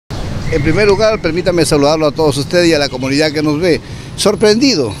En primer lugar, permítame saludarlo a todos ustedes y a la comunidad que nos ve.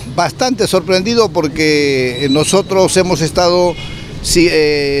 Sorprendido, bastante sorprendido, porque nosotros hemos estado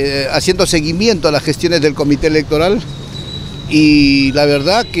haciendo seguimiento a las gestiones del comité electoral y la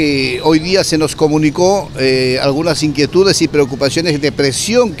verdad que hoy día se nos comunicó algunas inquietudes y preocupaciones de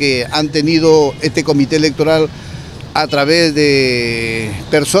presión que han tenido este comité electoral a través de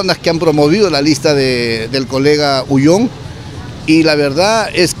personas que han promovido la lista del colega Ullón. Y la verdad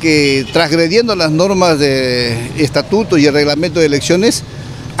es que, transgrediendo las normas de estatuto y el reglamento de elecciones,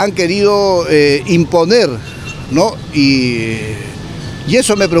 han querido imponer, ¿no? Y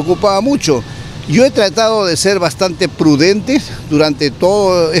eso me preocupaba mucho. Yo he tratado de ser bastante prudente durante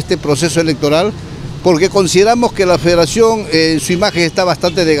todo este proceso electoral, porque consideramos que la federación, su imagen está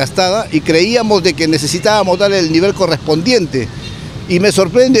bastante desgastada y creíamos de que necesitábamos darle el nivel correspondiente. Y me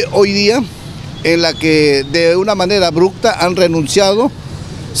sorprende hoy día en la que de una manera abrupta han renunciado,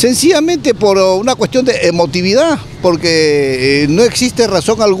 sencillamente por una cuestión de emotividad, porque no existe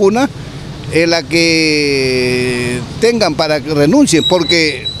razón alguna en la que tengan para que renuncien,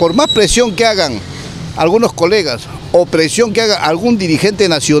 porque por más presión que hagan algunos colegas o presión que haga algún dirigente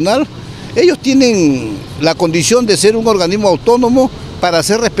nacional, ellos tienen la condición de ser un organismo autónomo para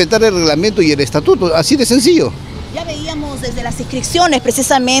hacer respetar el reglamento y el estatuto, así de sencillo. Ya veíamos desde las inscripciones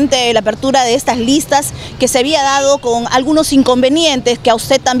precisamente la apertura de estas listas que se había dado con algunos inconvenientes que a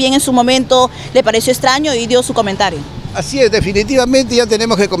usted también en su momento le pareció extraño y dio su comentario. Así es, definitivamente ya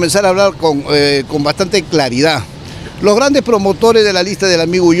tenemos que comenzar a hablar con bastante claridad. Los grandes promotores de la lista del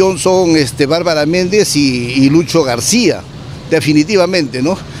amigo Ullón son Bárbara Méndez y Lucho García, definitivamente,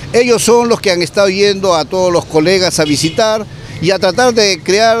 ¿no? Ellos son los que han estado yendo a todos los colegas a visitar y a tratar de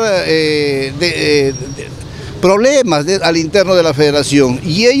crear problemas al interno de la federación,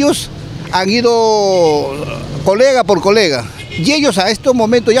 y ellos han ido colega por colega, y ellos a estos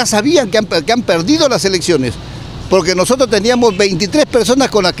momentos ya sabían que han perdido las elecciones, porque nosotros teníamos 23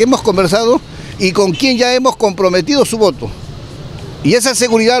 personas con las que hemos conversado y con quien ya hemos comprometido su voto, y esa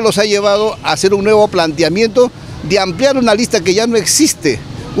seguridad los ha llevado a hacer un nuevo planteamiento de ampliar una lista que ya no existe,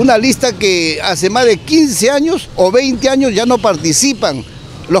 una lista que hace más de 15 años o 20 años ya no participan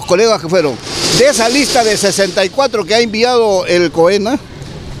los colegas que fueron. De esa lista de 64 que ha enviado el COENA,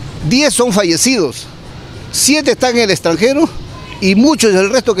 10 son fallecidos, 7 están en el extranjero y muchos del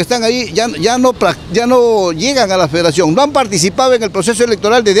resto que están ahí ya no llegan a la federación, no han participado en el proceso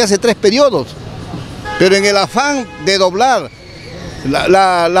electoral desde hace 3 periodos. Pero en el afán de doblar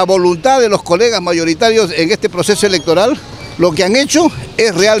la voluntad de los colegas mayoritarios en este proceso electoral, lo que han hecho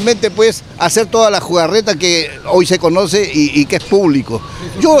es realmente pues hacer toda la jugarreta que hoy se conoce y que es público.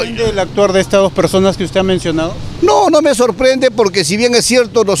 ¿Le sorprende el actuar de estas dos personas que usted ha mencionado? No, no me sorprende, porque si bien es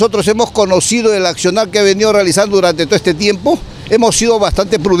cierto, nosotros hemos conocido el accionar que ha venido realizando durante todo este tiempo, hemos sido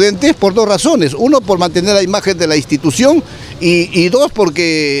bastante prudentes por 2 razones. Uno, por mantener la imagen de la institución y 2,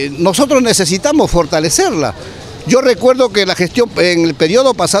 porque nosotros necesitamos fortalecerla. Yo recuerdo que la gestión, en el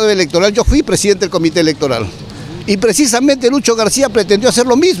periodo pasado electoral, yo fui presidente del comité electoral. Y precisamente Lucho García pretendió hacer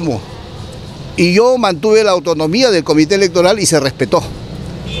lo mismo. Y yo mantuve la autonomía del comité electoral y se respetó,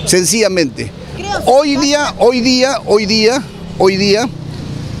 sencillamente. Hoy día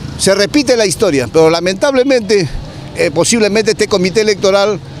se repite la historia, pero lamentablemente, posiblemente este comité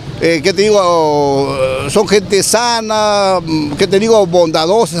electoral, que te digo, son gente sana, que te digo,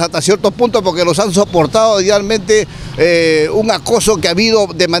 bondadosas hasta cierto punto, porque los han soportado idealmente un acoso que ha habido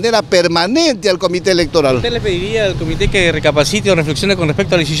de manera permanente al comité electoral. ¿Usted le pediría al comité que recapacite o reflexione con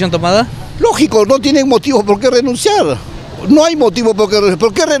respecto a la decisión tomada? Lógico, no tienen motivo por qué renunciar. No hay motivo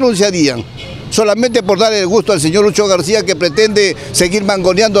por qué renunciarían. Solamente por darle el gusto al señor Lucho García, que pretende seguir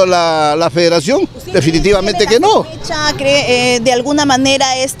mangoneando la federación. Definitivamente que no. ¿Cree de alguna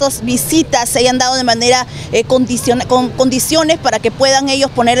manera estas visitas se hayan dado de manera con condiciones para que puedan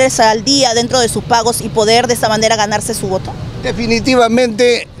ellos ponerse al día dentro de sus pagos y poder de esta manera ganarse su voto?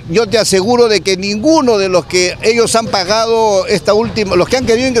 Definitivamente yo te aseguro de que ninguno de los que ellos han pagado los que han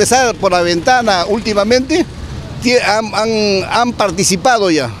querido ingresar por la ventana últimamente, han participado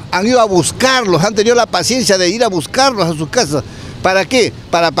ya, han ido a buscarlos, han tenido la paciencia de ir a buscarlos a sus casas. ¿Para qué?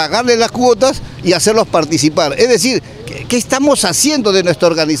 Para pagarles las cuotas y hacerlos participar. Es decir, ¿qué estamos haciendo de nuestra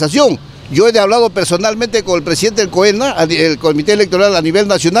organización? Yo he hablado personalmente con el presidente del COENA, el comité electoral a nivel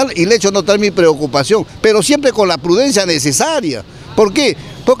nacional, y le he hecho notar mi preocupación, pero siempre con la prudencia necesaria. ¿Por qué?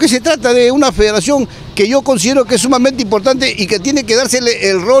 Porque se trata de una federación que yo considero que es sumamente importante y que tiene que dársele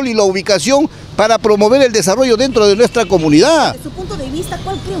el rol y la ubicación para promover el desarrollo dentro de nuestra comunidad. Desde su punto de vista,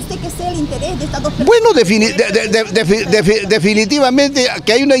 ¿cuál cree usted que sea el interés de estas dos personas? Bueno, definitivamente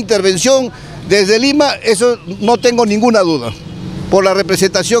que hay una intervención desde Lima, eso no tengo ninguna duda. por la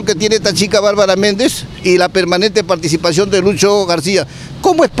representación que tiene esta chica Bárbara Méndez y la permanente participación de Lucho García.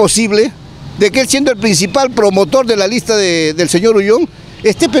 ¿Cómo es posible de que él, siendo el principal promotor de la lista del señor Ullón,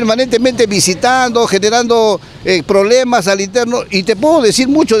 esté permanentemente visitando, generando problemas al interno? Y te puedo decir,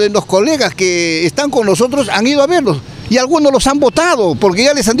 muchos de los colegas que están con nosotros han ido a verlos y algunos los han votado porque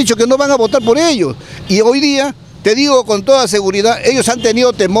ya les han dicho que no van a votar por ellos. Y hoy día, te digo con toda seguridad, ellos han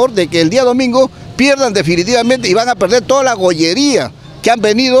tenido temor de que el día domingo pierdan definitivamente y van a perder toda la gollería que han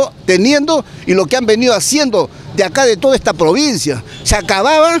venido teniendo y lo que han venido haciendo de acá, de toda esta provincia. Se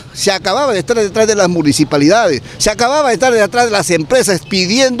acababa de estar detrás de las municipalidades, se acababa de estar detrás de las empresas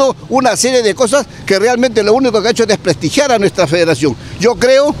pidiendo una serie de cosas que realmente lo único que ha hecho es desprestigiar a nuestra federación. Yo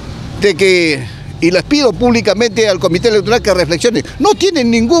creo de que, y les pido públicamente al Comité Electoral que reflexione, no tienen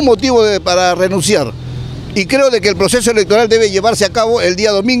ningún motivo para renunciar. Y creo de que el proceso electoral debe llevarse a cabo el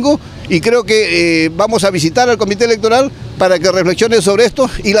día domingo y creo que vamos a visitar al Comité Electoral para que reflexione sobre esto.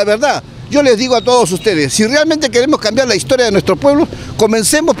 Y la verdad, yo les digo a todos ustedes, si realmente queremos cambiar la historia de nuestro pueblo,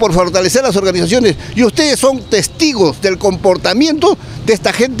 comencemos por fortalecer las organizaciones. Y ustedes son testigos del comportamiento de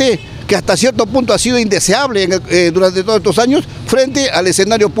esta gente que hasta cierto punto ha sido indeseable durante todos estos años frente al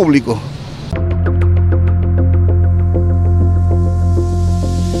escenario público.